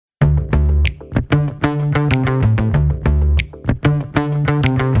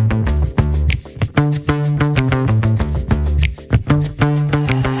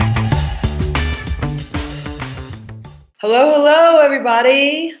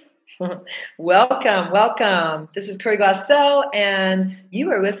everybody. Welcome, welcome. This is Curry Glassell, and you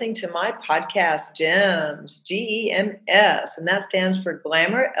are listening to my podcast, GEMS, GEMS, and that stands for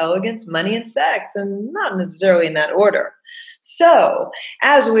Glamour, Elegance, Money, and Sex, and not necessarily in that order. So,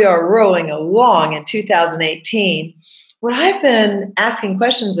 as we are rolling along in 2018, what I've been asking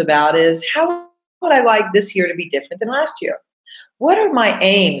questions about is how would I like this year to be different than last year? What are my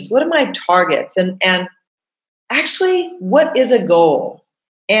aims? What are my targets? And actually, what is a goal?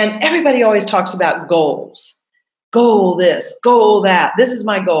 And everybody always talks about goals. Goal this, goal that. This is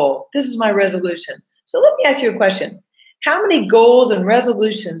my goal. This is my resolution. So let me ask you a question. How many goals and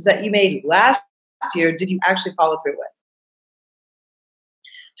resolutions that you made last year did you actually follow through with?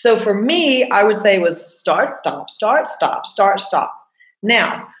 So for me, I would say it was start, stop, start, stop, start, stop.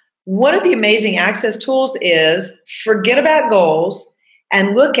 Now, one of the amazing access tools is forget about goals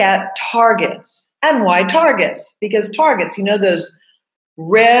and look at targets. And why targets? Because targets, you know, those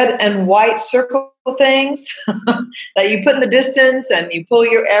red and white circle things that you put in the distance and you pull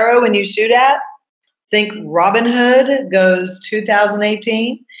your arrow and you shoot at? Think Robin Hood goes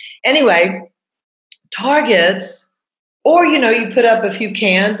 2018. Anyway, targets, or, you know, you put up a few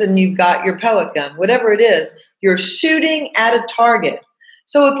cans and you've got your pellet gun, whatever it is, you're shooting at a target.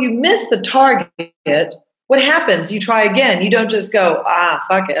 So if you miss the target, what happens? You try again. You don't just go,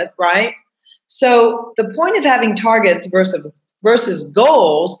 fuck it, right? So the point of having targets versus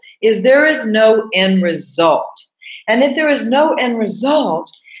goals is there is no end result. And if there is no end result,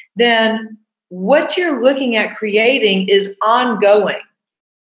 then what you're looking at creating is ongoing.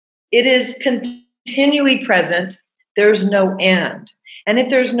 It is continually present. There's no end. And if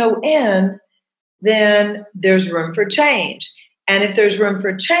there's no end, then there's room for change. And if there's room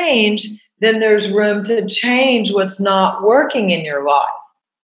for change, then there's room to change what's not working in your life.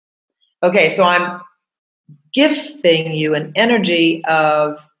 Okay, so I'm giving you an energy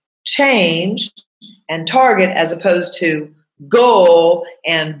of change and target as opposed to goal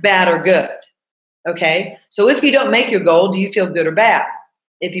and bad or good. Okay, so if you don't make your goal, do you feel good or bad?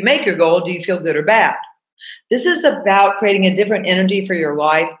 If you make your goal, do you feel good or bad? This is about creating a different energy for your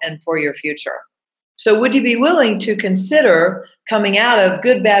life and for your future. So would you be willing to consider coming out of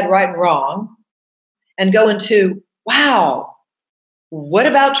good, bad, right, and wrong and go into, wow, what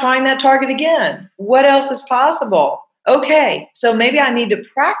about trying that target again? What else is possible? Okay, so maybe I need to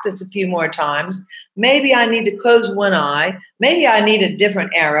practice a few more times. Maybe I need to close one eye. Maybe I need a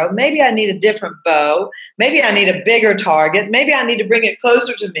different arrow. Maybe I need a different bow. Maybe I need a bigger target. Maybe I need to bring it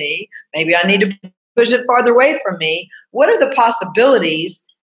closer to me. Maybe I need to push it farther away from me. What are the possibilities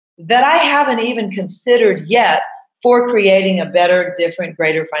that I haven't even considered yet for creating a better, different,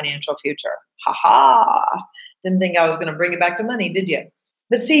 greater financial future? Ha ha. Didn't think I was going to bring it back to money, did you?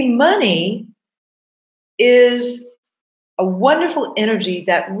 But see, money is a wonderful energy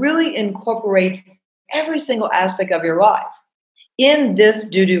that really incorporates every single aspect of your life in this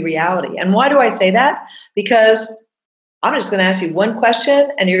doo-doo reality. And why do I say that? Because I'm just going to ask you one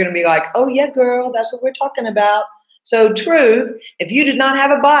question and you're going to be like, oh yeah, girl, that's what we're talking about. So truth, if you did not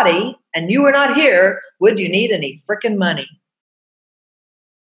have a body and you were not here, would you need any freaking money?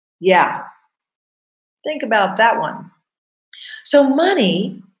 Yeah. Think about that one. So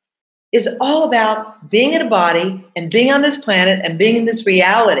money is all about being in a body and being on this planet and being in this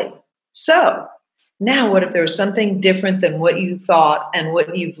reality. So now what if there was something different than what you thought and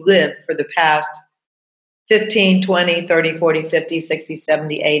what you've lived for the past 15, 20, 30, 40, 50, 60,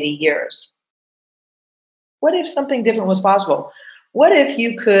 70, 80 years? What if something different was possible? What if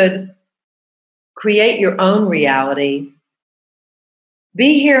you could create your own reality,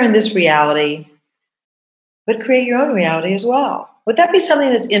 be here in this reality, but create your own reality as well? Would that be something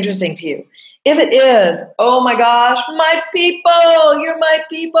that's interesting to you? If it is, oh my gosh, my people, you're my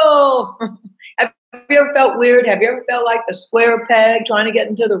people. Have you ever felt weird? Have you ever felt like the square peg trying to get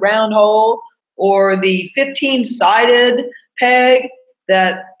into the round hole, or the 15-sided peg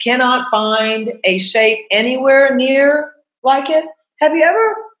that cannot find a shape anywhere near like it? Have you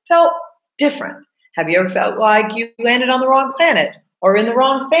ever felt different? Have you ever felt like you landed on the wrong planet or in the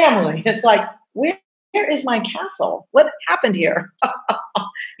wrong family? It's like, where is my castle? What happened here?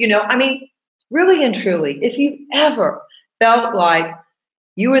 You know, I mean, really and truly, if you've ever felt like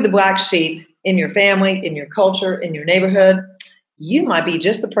you were the black sheep in your family, in your culture, in your neighborhood, you might be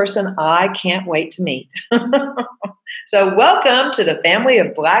just the person I can't wait to meet. So welcome to the family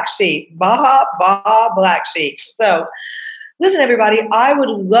of black sheep. Baha, baha, black sheep. So listen, everybody, I would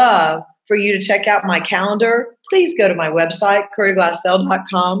love for you to check out my calendar. Please go to my website,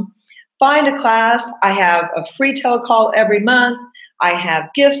 curryglassell.com. Find a class. I have a free telecall every month. I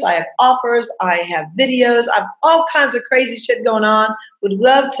have gifts, I have offers, I have videos, I have all kinds of crazy shit going on. Would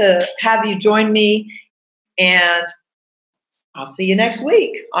love to have you join me, and I'll see you next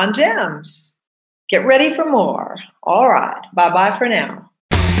week on Gems. Get ready for more. All right. Bye-bye for now.